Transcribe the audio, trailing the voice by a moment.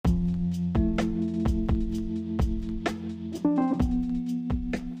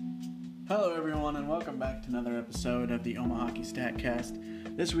Hello everyone and welcome back to another episode of the Omaha Hockey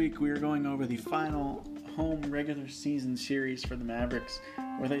Statcast. This week we are going over the final home regular season series for the Mavericks,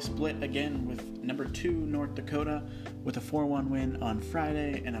 where they split again with number 2 North Dakota with a 4-1 win on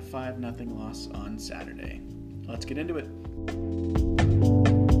Friday and a 5-0 loss on Saturday. Let's get into it.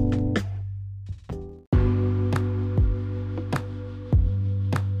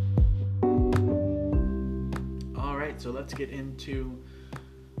 Alright, so let's get into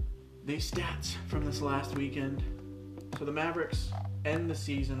the stats from this last weekend. So the Mavericks end the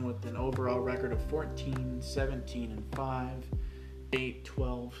season with an overall record of 14, 17, and 5, 8,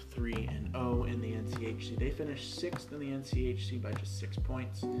 12, 3, and 0 in the NCHC. They finished 6th in the NCHC by just 6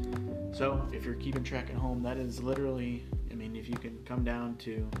 points. So if you're keeping track at home, that is literally, if you can come down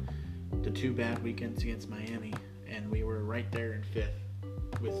to the 2 bad weekends against Miami, and we were right there in 5th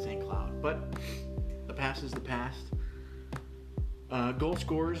with St. Cloud. But the past is the past. Goal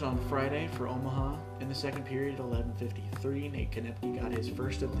scorers on Friday for Omaha in the second period at 11:53. Nate Konepke got his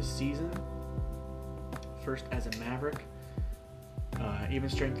first of the season, first as a Maverick. Even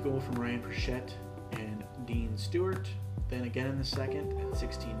strength goal from Ryan Burchett and Dean Stewart. Then again in the second at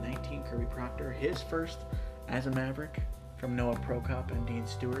 16:19, Kirby Proctor, his first as a Maverick from Noah Prokop and Dean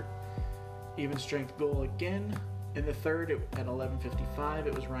Stewart. Even strength goal again in the third at 11:55.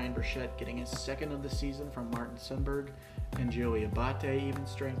 It was Ryan Burchett getting his second of the season from Martin Sundberg and Joey Abate, even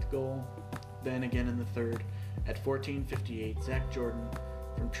strength goal. Then again in the third at 14:58, Zach Jordan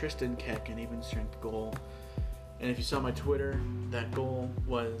from Tristan Keck, an even strength goal. And if you saw my Twitter, that goal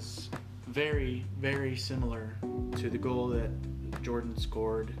was very, very similar to the goal that Jordan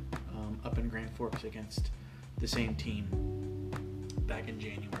scored up in Grand Forks against the same team back in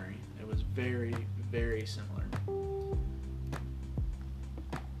January. It was very, very similar.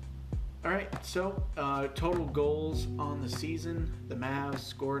 Alright, so total goals on the season. The Mavs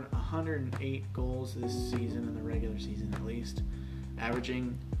scored 108 goals this season, in the regular season at least,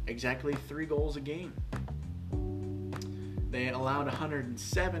 averaging exactly 3 goals a game. They allowed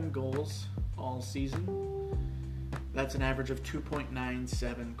 107 goals all season. That's an average of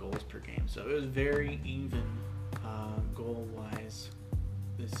 2.97 goals per game. So it was very even goal-wise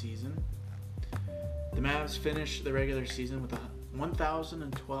this season. The Mavs finished the regular season with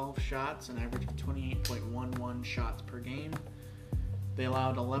 1,012 shots, an average of 28.11 shots per game. They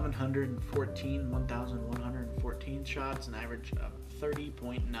allowed 1,114 shots, an average of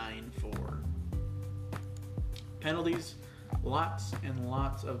 30.94. Penalties, lots and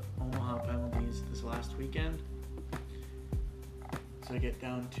lots of Omaha penalties this last weekend. So I get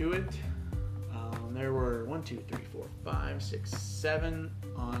down to it. There were 7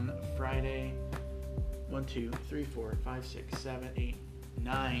 on Friday. 1, 2, 3, 4, 5, 6, 7, 8,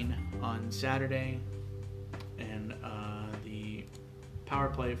 9 on Saturday. And the power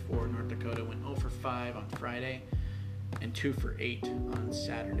play for North Dakota went 0 for 5 on Friday and 2 for 8 on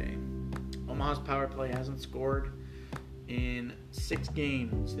Saturday. Omaha's power play hasn't scored in 6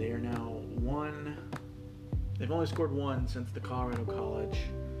 games. They are now they've only scored 1 since the Colorado College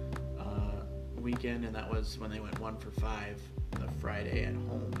weekend, and that was when they went 1 for 5 the Friday at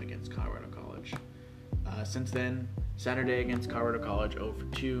home against Colorado College. Since then, Saturday against Colorado College, 0 for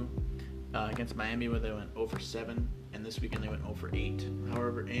 2. Against Miami, where they went 0 for 7. And this weekend, they went 0 for 8.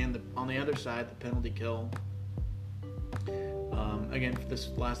 However, on the other side, the penalty kill, again, this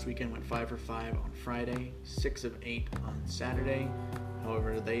last weekend went 5 for 5 on Friday, 6 of 8 on Saturday.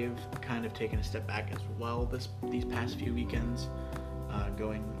 However, they've kind of taken a step back as well these past few weekends,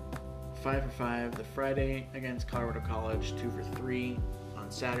 going 5 for 5 the Friday against Colorado College, 2 for 3 on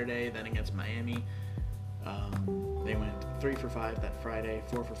Saturday. Then against Miami, they went 3 for 5 that Friday,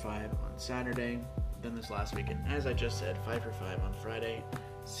 4 for 5 on Saturday. Then this last weekend, as I just said, 5 for 5 on Friday,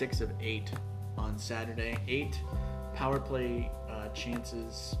 6 of 8 on Saturday. 8 power play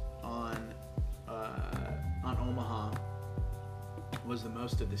chances on Omaha was the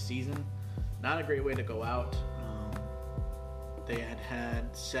most of the season. Not a great way to go out. They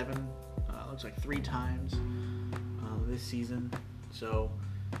had 7, looks like 3 times this season. So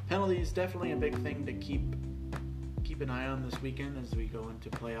penalties definitely a big thing to keep an eye on this weekend as we go into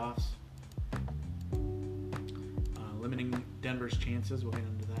playoffs. Limiting Denver's chances, we'll get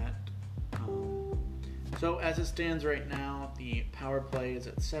into that. So as it stands right now, the power play is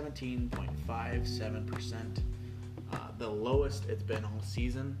at 17.57%, the lowest it's been all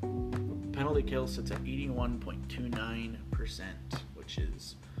season. Penalty kill sits at 81.29%, which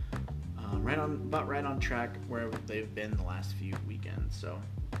is right on track where they've been the last few weekends. So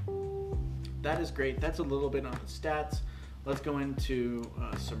that is great. That's a little bit on the stats. Let's go into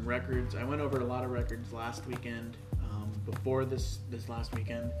some records. I went over a lot of records last weekend, before this last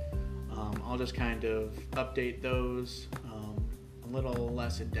weekend. I'll just kind of update those a little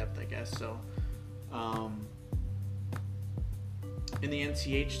less in depth, I guess. So in the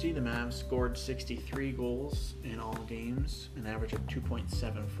NCHC, the Mavs scored 63 goals in all games, an average of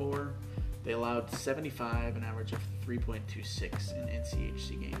 2.74. They allowed 75, an average of 3.26 in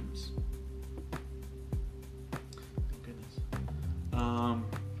NCHC games. Oh, goodness.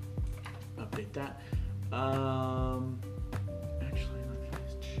 Update that. Actually, let me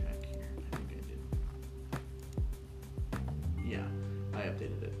just check here. I think I did. Yeah, I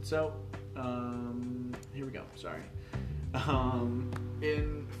updated it. So, here we go. Sorry.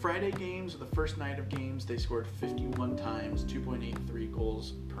 In Friday games, the first night of games, they scored 51 times, 2.83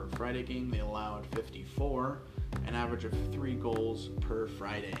 goals per Friday game. They allowed 54, an average of 3 goals per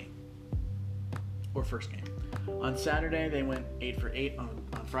Friday, or first game. On Saturday, they went 8 for 8. On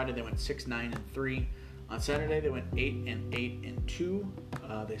Friday, they went 6, 9, and 3. On Saturday, they went 8 and 8 and 2.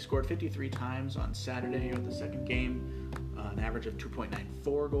 They scored 53 times on Saturday, or the second game. An average of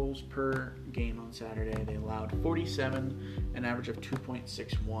 2.94 goals per game on Saturday. They allowed 47, an average of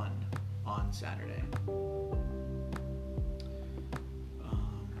 2.61 on Saturday.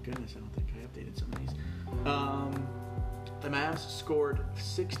 Goodness, I don't think I updated some of these. The Mavs scored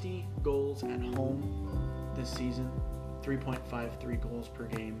 60 goals at home this season, 3.53 goals per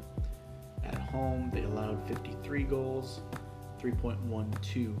game. At home, they allowed 53 goals,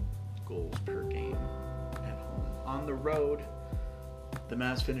 3.12 goals per game. At home. On the road, the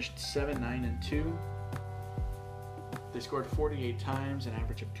Mavs finished 7, 9, and 2. They scored 48 times, an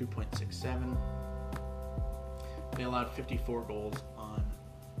average of 2.67. They allowed 54 goals on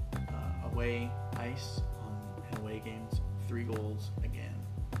away ice in away games, 3 goals again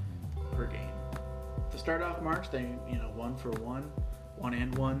per game. To start off March, they 1 for 1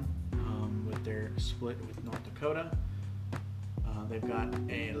 and 1 with their split with North Dakota. They've got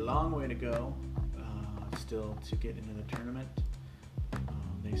a long way to go still to get into the tournament.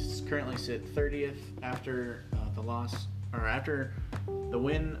 They currently sit 30th after the loss, or after the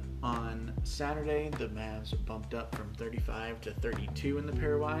win on Saturday. The Mavs bumped up from 35 to 32 in the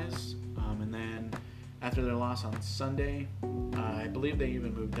pairwise, and then after their loss on Sunday, I believe they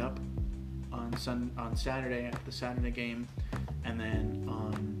even moved up on Saturday after the Saturday game, and then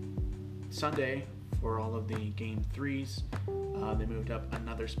on Sunday for all of the game 3s, they moved up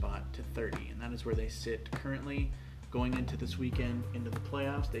another spot to 30, and that is where they sit currently going into this weekend into the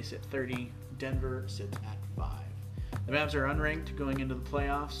playoffs. They sit 30. Denver sits at 5. The Mavs are unranked going into the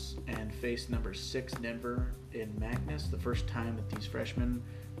playoffs and face number 6 Denver in Magnus. The first time that these freshmen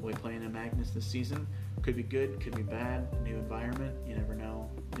will be playing in Magnus this season. Could be good, could be bad. New environment, you never know.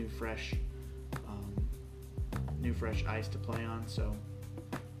 New fresh ice to play on. So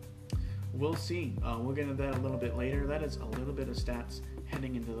we'll see. We'll get into that a little bit later. That is a little bit of stats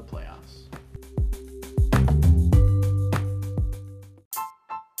heading into the playoffs.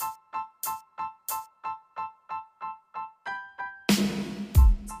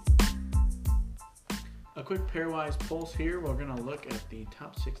 A quick pairwise pulse here. We're going to look at the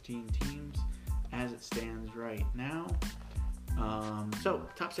top 16 teams as it stands right now. So,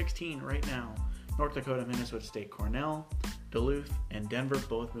 top 16 right now. North Dakota, Minnesota State, Cornell, Duluth, and Denver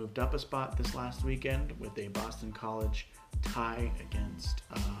both moved up a spot this last weekend with a Boston College tie against,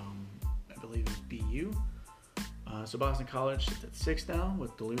 I believe it's BU. So Boston College sits at 6 now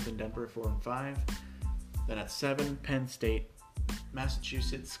with Duluth and Denver 4 and 5. Then at 7, Penn State,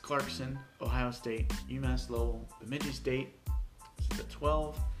 Massachusetts, Clarkson, Ohio State, UMass Lowell, Bemidji State sits at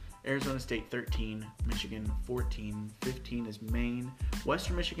 12. Arizona State 13, Michigan 14, 15 is Maine.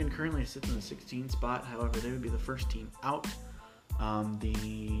 Western Michigan currently sits in the 16th spot. However, they would be the first team out.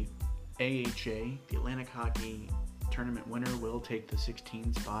 The AHA, the Atlantic Hockey Tournament winner, will take the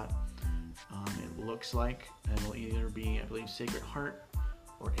 16th spot. It looks like it will either be, I believe, Sacred Heart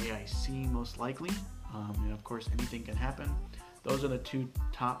or AIC most likely. And of course, anything can happen. Those are the 2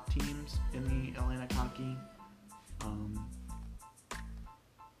 top teams in the Atlantic Hockey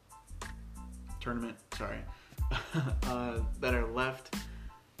tournament, that are left.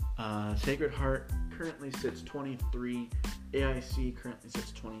 Sacred Heart currently sits 23. AIC currently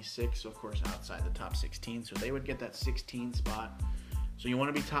sits 26, so of course outside the top 16, so they would get that 16 spot. So you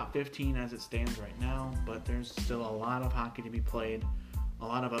want to be top 15 as it stands right now, but there's still a lot of hockey to be played. A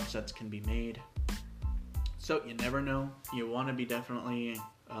lot of upsets can be made. So you never know. You want to be definitely,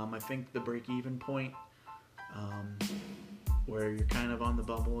 I think the break-even point, where you're kind of on the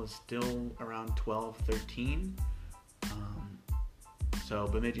bubble, is still around 12, 13. So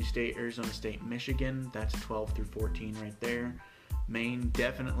Bemidji State, Arizona State, Michigan, that's 12 through 14 right there. Maine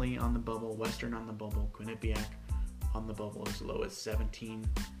definitely on the bubble. Western on the bubble. Quinnipiac on the bubble as low as 17.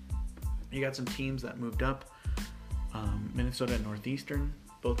 You got some teams that moved up. Minnesota and Northeastern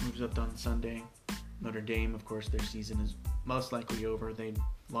both moved up on Sunday. Notre Dame, of course, their season is most likely over. They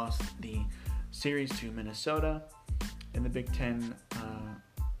lost the series to Minnesota in the Big Ten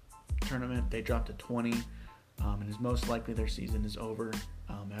tournament. They dropped to 20, and is most likely their season is over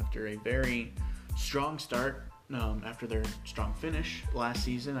after a very strong start. After their strong finish last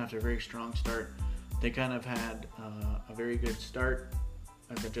season, after a very strong start, they kind of had a very good start.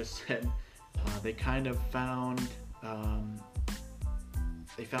 As I just said, they kind of found a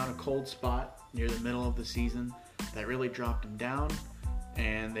cold spot near the middle of the season that really dropped them down,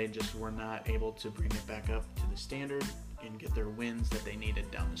 and they just were not able to bring it back up to the standard and get their wins that they needed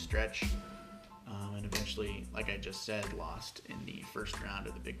down the stretch. And eventually, like I just said, lost in the first round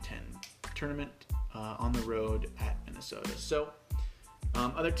of the Big Ten tournament on the road at Minnesota. So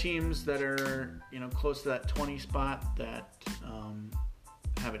other teams that are close to that 20 spot that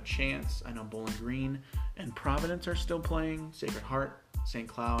have a chance. I know Bowling Green and Providence are still playing. Sacred Heart, St.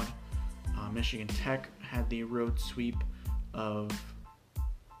 Cloud, Michigan Tech had the road sweep of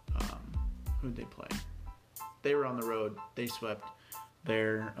who'd they play? They were on the road. They swept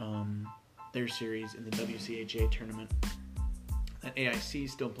their series in the WCHA tournament. And AIC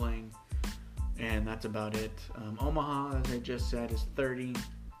is still playing, and that's about it. Omaha, as I just said, is 30.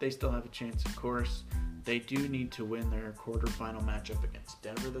 They still have a chance, of course. They do need to win their quarterfinal matchup against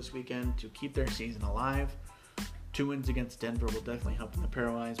Denver this weekend to keep their season alive. 2 wins against Denver will definitely help in the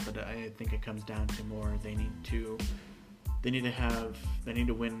pairwise, but I think it comes down to more. They need to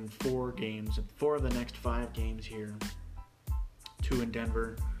win 4 games, 4 of the next 5 games here. 2 in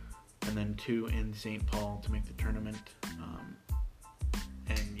Denver, and then 2 in St. Paul to make the tournament.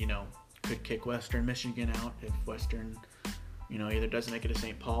 And could kick Western Michigan out if Western either doesn't make it to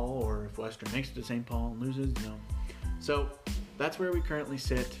St. Paul, or if Western makes it to St. Paul and loses. So that's where we currently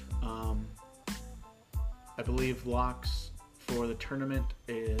sit. I believe locks for the tournament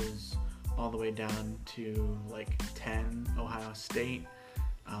is all the way down to like 10, Ohio State.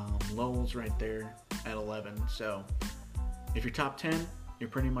 Lowell's right there at 11. So if you're top 10, you're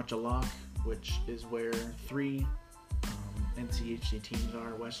pretty much a lock, which is where 3 NCHC teams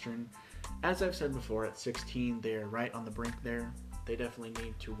are. Western, as I've said before, at 16, they're right on the brink there. They definitely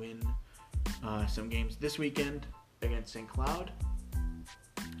need to win some games this weekend against St. Cloud,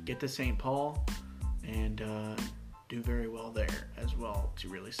 get to St. Paul, and do very well there as well to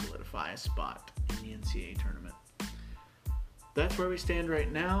really solidify a spot in the NCAA tournament. That's where we stand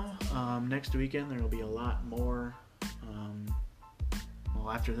right now. Next weekend there will be a lot more.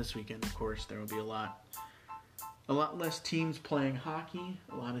 After this weekend, of course, there will be a lot less teams playing hockey.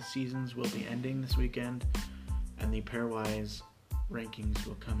 A lot of seasons will be ending this weekend, and the pairwise rankings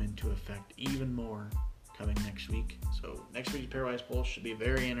will come into effect even more coming next week. So next week's pairwise poll should be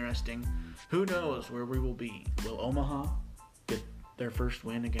very interesting. Who knows where we will be? Will Omaha get their first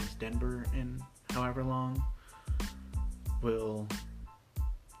win against Denver in however long? Will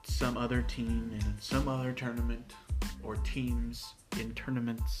some other team in some other tournament, or teams in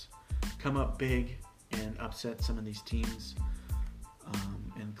tournaments, come up big and upset some of these teams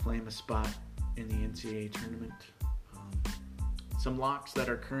and claim a spot in the NCAA tournament? Some locks that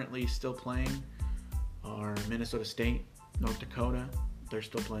are currently still playing are Minnesota State, North Dakota. They're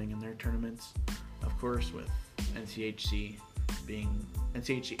still playing in their tournaments. Of course, with NCHC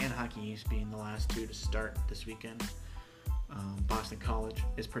and Hockey East being the last 2 to start this weekend. Boston College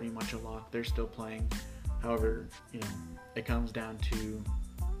is pretty much a lock. They're still playing. However, it comes down to,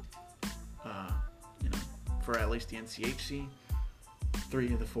 for at least the NCHC,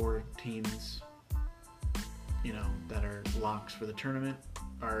 3 of the 4 teams, that are locks for the tournament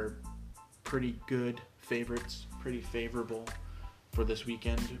are pretty good favorites, pretty favorable for this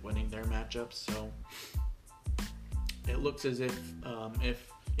weekend, winning their matchups. So it looks as if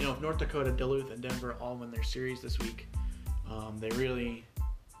North Dakota, Duluth, and Denver all win their series this week, they really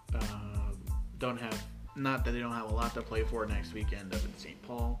don't have, not that they don't have a lot to play for next weekend up in St.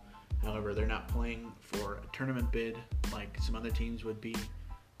 Paul. However, they're not playing for a tournament bid like some other teams would be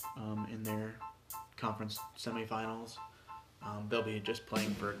in their conference semifinals. They'll be just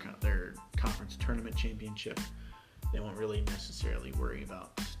playing for their conference tournament championship. They won't really necessarily worry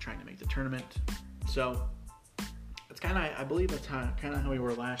about trying to make the tournament. So it's I believe that's kind of how we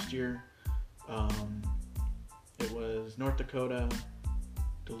were last year. It was North Dakota,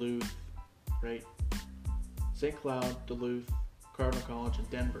 Duluth, right? St. Cloud, Duluth, Cardinal College, and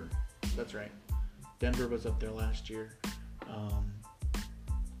Denver. That's right. Denver was up there last year.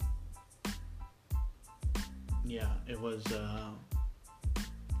 It was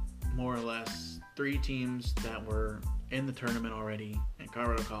more or less 3 teams that were in the tournament already, and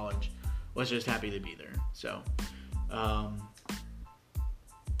Colorado College was just happy to be there. So,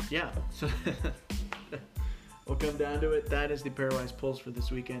 yeah. So we'll come down to it. That is the pairwise polls for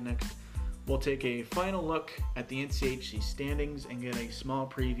this weekend. Next, we'll take a final look at the NCHC standings and get a small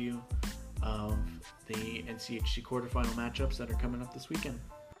preview of the NCHC quarterfinal matchups that are coming up this weekend.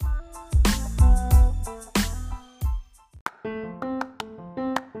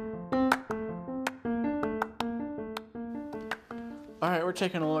 All right, we're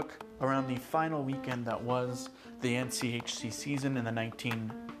taking a look around the final weekend that was the NCHC season in the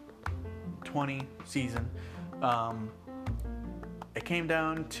 1920 season. It came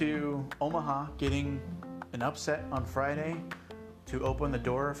down to Omaha getting an upset on Friday to open the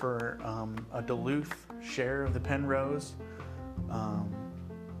door for a Duluth share of the Penrose.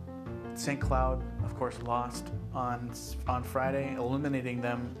 St. Cloud, of course, lost on Friday, eliminating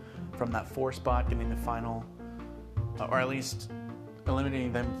them from that 4 spot, getting the final, or at least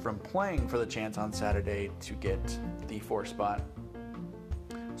eliminating them from playing for the chance on Saturday to get the 4 spot.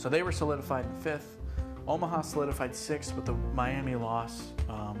 So they were solidified in 5th. Omaha solidified 6th with the Miami loss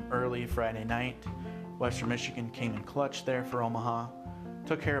early Friday night. Western Michigan came in clutch there for Omaha,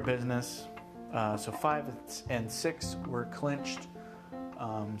 took care of business. So 5 and 6 were clinched.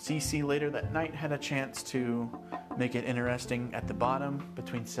 CC later that night had a chance to make it interesting at the bottom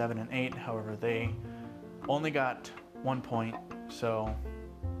between 7 and 8. However, they only got 1 point, so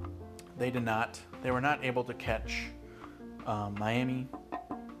they were not able to catch Miami.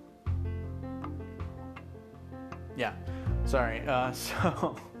 Yeah, sorry.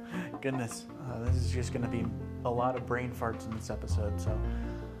 So, goodness, this is just going to be a lot of brain farts in this episode. So,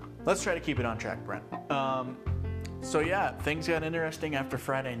 let's try to keep it on track, Brent. So yeah, things got interesting after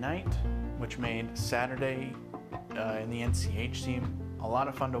Friday night, which made Saturday in the NCHC a lot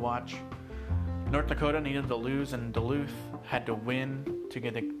of fun to watch. North Dakota needed to lose, and Duluth had to win to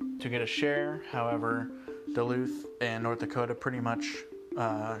get a share. However, Duluth and North Dakota pretty much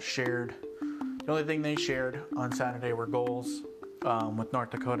shared. The only thing they shared on Saturday were goals, with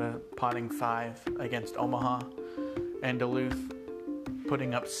North Dakota potting 5 against Omaha, and Duluth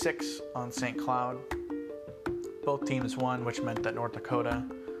putting up 6 on St. Cloud. Both teams won, which meant that North Dakota,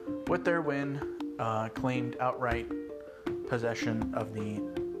 with their win, claimed outright possession of the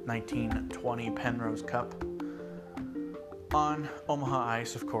 1920 Penrose Cup on Omaha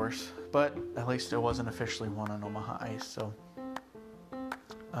ice, of course, but at least it wasn't officially won on Omaha ice, so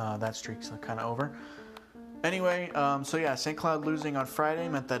that streak's kind of over. Anyway, so yeah, St. Cloud losing on Friday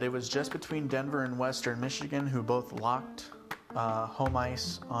meant that it was just between Denver and Western Michigan, who both locked home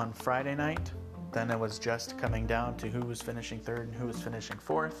ice on Friday night. Then it was just coming down to who was finishing 3rd and who was finishing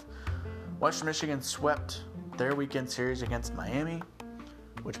 4th. Western Michigan swept their weekend series against Miami,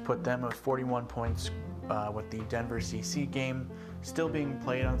 which put them with 41 points, with the Denver CC game still being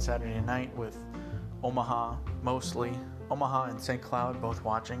played on Saturday night, with Omaha and St. Cloud both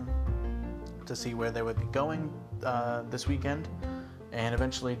watching to see where they would be going this weekend. And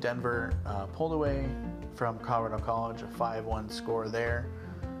eventually Denver pulled away from Colorado College, a 5-1 score there,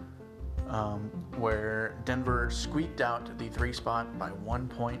 where Denver squeaked out the 3 spot by 1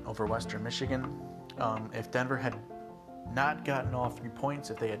 point over Western Michigan. If Denver had not gotten all 3 points,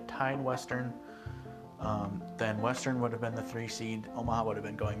 if they had tied Western, then Western would have been the 3 seed, Omaha would have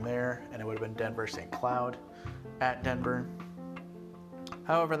been going there, and it would have been Denver-St. Cloud at Denver.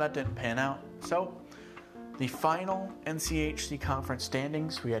 However, that didn't pan out. So, the final NCHC conference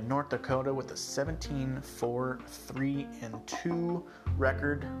standings, we had North Dakota with a 17-4-3-2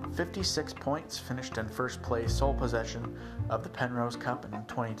 record, 56 points, finished in first place, sole possession of the Penrose Cup in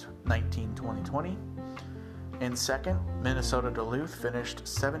 2019-2020. In second, Minnesota Duluth finished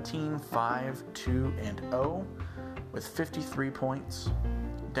 17-5-2-0 with 53 points.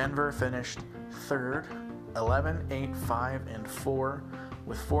 Denver finished third, 11-8-5-4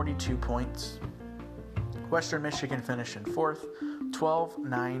 with 42 points. Western Michigan finished in 4th,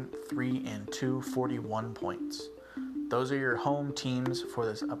 12-9-3-2, 41 points. Those are your home teams for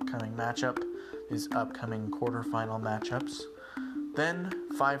this upcoming matchup, these upcoming quarterfinal matchups. Then,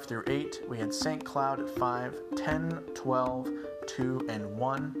 5 through 8, we had St. Cloud at 5,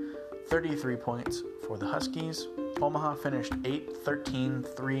 10-12-2-1, 33 points for the Huskies. Omaha finished 8,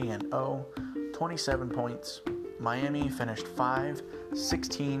 13-3-0, 27 points. Miami finished 5,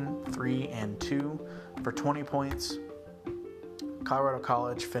 16-3-2 for 20 points. Colorado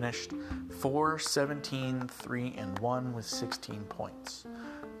College finished 4, 17-3-1 with 16 points.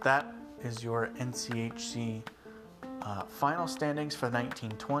 That is your NCHC final standings for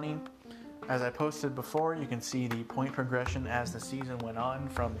 1920. As I posted before, you can see the point progression as the season went on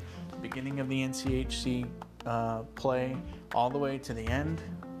from the beginning of the NCHC play all the way to the end.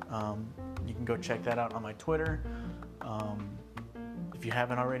 You can go check that out on my Twitter. If you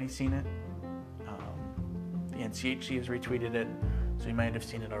haven't already seen it, the NCHC has retweeted it, so you might have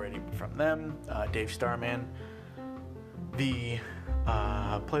seen it already from them. Dave Starman, the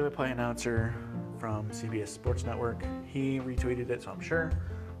play-by-play announcer from CBS Sports Network, he retweeted it, so I'm sure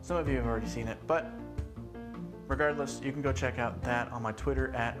some of you have already seen it. But regardless, you can go check out that on my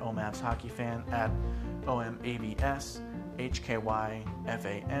Twitter at OMavsHockeyFan, at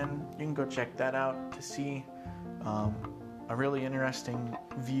OMAVSHKYFAN. You can go check that out to see a really interesting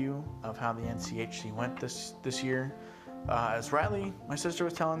view of how the NCHC went this year. As Riley, my sister,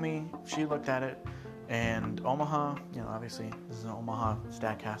 was telling me, she looked at it, and Omaha, obviously this is an Omaha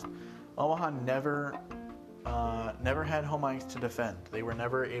StatCast, Omaha never had home ice to defend. They were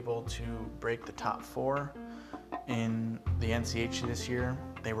never able to break the top 4 in the NCHC this year.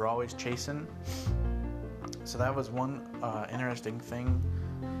 They were always chasing. So that was one interesting thing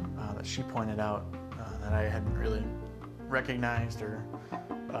that she pointed out that I hadn't really recognized or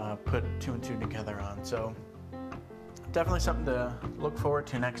put 2 and 2 together on. So definitely something to look forward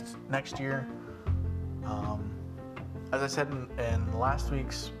to next year. As I said in last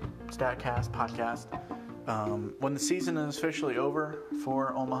week's StatCast podcast, when the season is officially over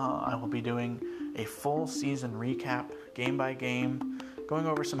for Omaha, I will be doing a full season recap, game by game, going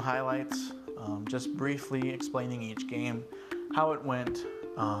over some highlights, just briefly explaining each game, how it went,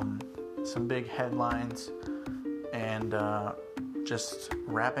 some big headlines, and just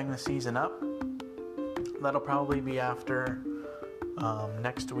wrapping the season up. That'll probably be after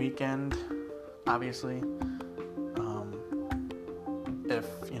next weekend, obviously. If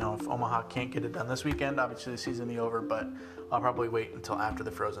Omaha can't get it done this weekend, obviously the season will be over, but I'll probably wait until after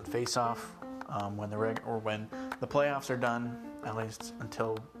the Frozen Face-Off, when the playoffs are done, at least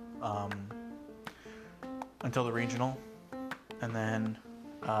until the regional, and then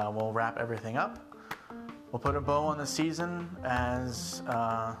we'll wrap everything up. We'll put a bow on the season as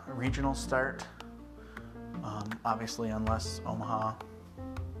regionals start. Obviously, unless Omaha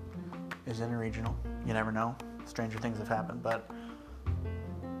is in a regional, you never know. Stranger things have happened, but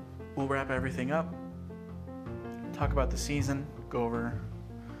we'll wrap everything up, talk about the season, go over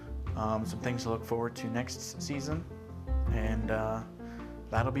some things to look forward to next season, and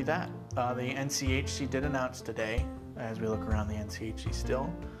that'll be that. The NCHC did announce today, as we look around the NCHC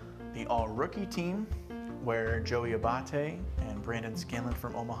still, the all-rookie team, where Joey Abate and Brandon Scanlon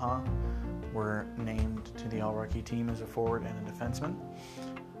from Omaha were named to the all-rookie team as a forward and a defenseman.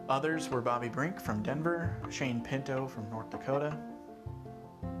 Others were Bobby Brink from Denver, Shane Pinto from North Dakota,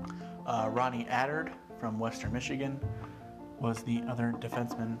 Ronnie Addard from Western Michigan was the other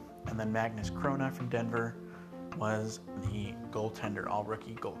defenseman, and then Magnus Krona from Denver was the goaltender,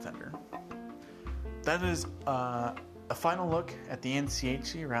 all-rookie goaltender. That is a final look at the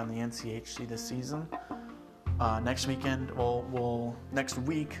NCHC, around the NCHC this season. Next week,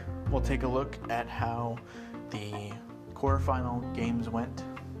 we'll take a look at how the quarterfinal games went,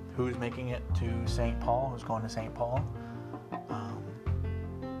 who's making it to St. Paul, who's going to St. Paul,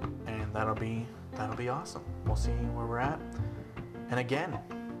 and that'll be awesome. We'll see where we're at. And again,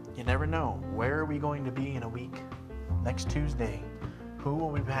 you never know, where are we going to be in a week? Next Tuesday, who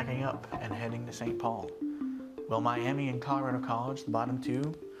will be packing up and heading to St. Paul? Will Miami and Colorado College, the bottom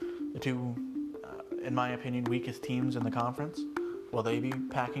two, in my opinion, weakest teams in the conference, will they be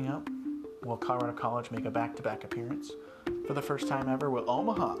packing up? Will Colorado College make a back-to-back appearance for the first time ever? Will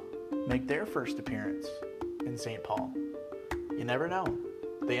Omaha make their first appearance in St. Paul? You never know.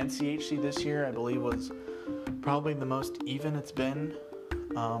 The NCHC this year, I believe, was probably the most even it's been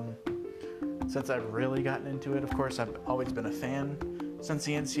since I've really gotten into it. Of course, I've always been a fan since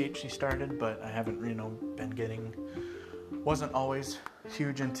the NCHC started, but I haven't, wasn't always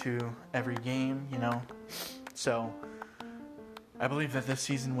huge into every game, So I believe that this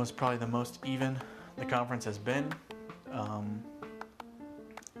season was probably the most even the conference has been.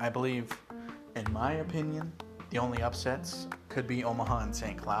 I believe, in my opinion, the only upsets could be Omaha and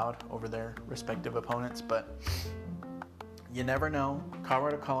St. Cloud over their respective opponents, but you never know.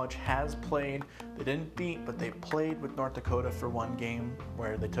 Colorado College has played. They didn't beat, but they played with North Dakota for one game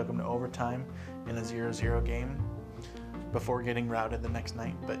where they took them to overtime in a 0-0 game before getting routed the next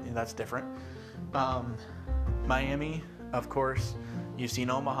night, but that's different. Miami, of course, you've seen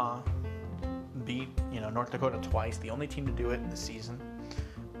Omaha beat North Dakota twice, the only team to do it in the season.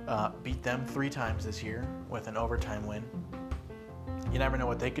 Beat them 3 times this year with an overtime win. You never know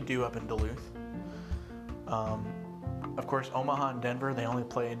what they could do up in Duluth. Of course, Omaha and Denver, they only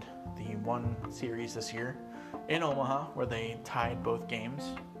played the one series this year in Omaha where they tied both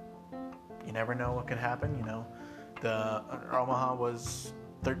games. You never know what could happen. The Omaha was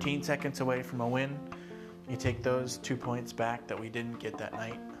 13 seconds away from a win. You take those 2 points back that we didn't get that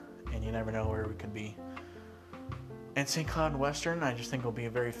night, and you never know where we could be. And St. Cloud and Western, I just think will be a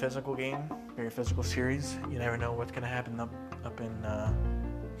very physical game, very physical series. You never know what's going to happen up in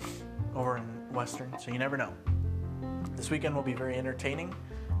over in Western, so you never know. This weekend will be very entertaining,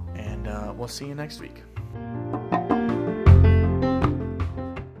 and we'll see you next week.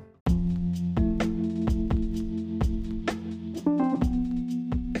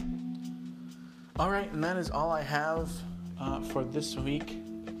 All right, and that is all I have for this week.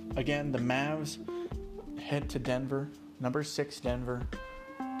 Again, the Mavs head to Denver, number 6 Denver,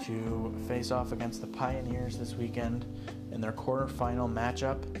 to face off against the Pioneers this weekend in their quarterfinal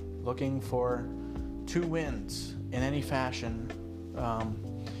matchup, looking for 2 wins in any fashion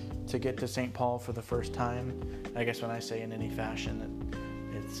to get to St. Paul for the first time. I guess when I say in any fashion,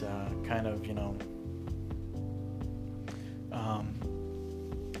 it's kind of,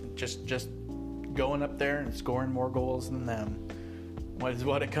 just going up there and scoring more goals than them.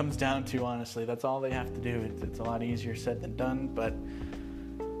 What it comes down to, honestly. That's all they have to do. It's a lot easier said than done, but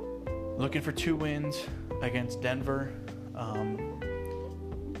looking for 2 wins against Denver.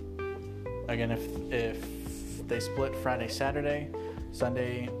 Again, if they split Friday, Saturday,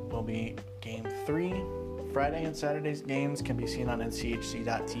 Sunday will be Game 3. Friday and Saturday's games can be seen on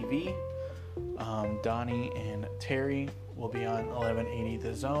NCHC.TV. Donnie and Terry will be on 1180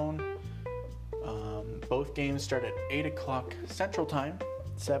 The Zone. Both games start at 8 o'clock Central Time,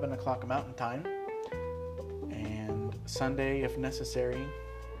 7 o'clock Mountain Time. And Sunday, if necessary,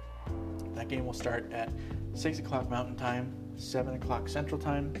 that game will start at 6 o'clock Mountain Time, 7 o'clock Central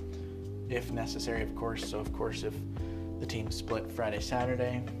Time, if necessary, of course. So, of course, if the team split Friday,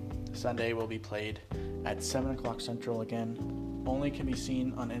 Saturday, Sunday will be played at 7 o'clock Central again. Only can be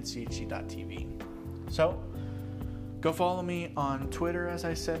seen on NCHC.TV. So, go follow me on Twitter, as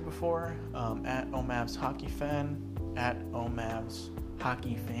I said before, at OMavs Hockey Fan, at OMavs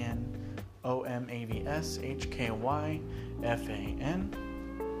Hockey Fan, OMavshkyFan.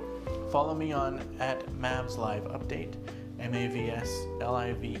 Follow me on at Mavs Live Update,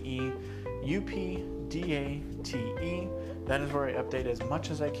 MavsLiveUpDate. That is where I update as much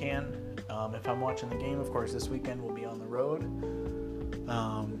as I can. If I'm watching the game, of course, this weekend we'll be on the road.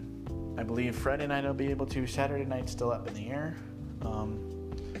 I believe Friday night I'll be able to. Saturday night's still up in the air.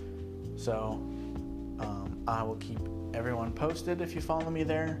 So I will keep everyone posted if you follow me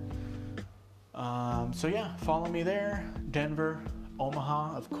there. Follow me there. Denver,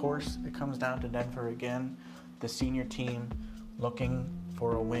 Omaha, of course. It comes down to Denver again. The senior team looking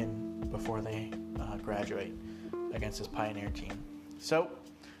for a win before they graduate against this Pioneer team. So,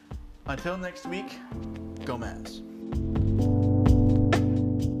 until next week, go Mavs.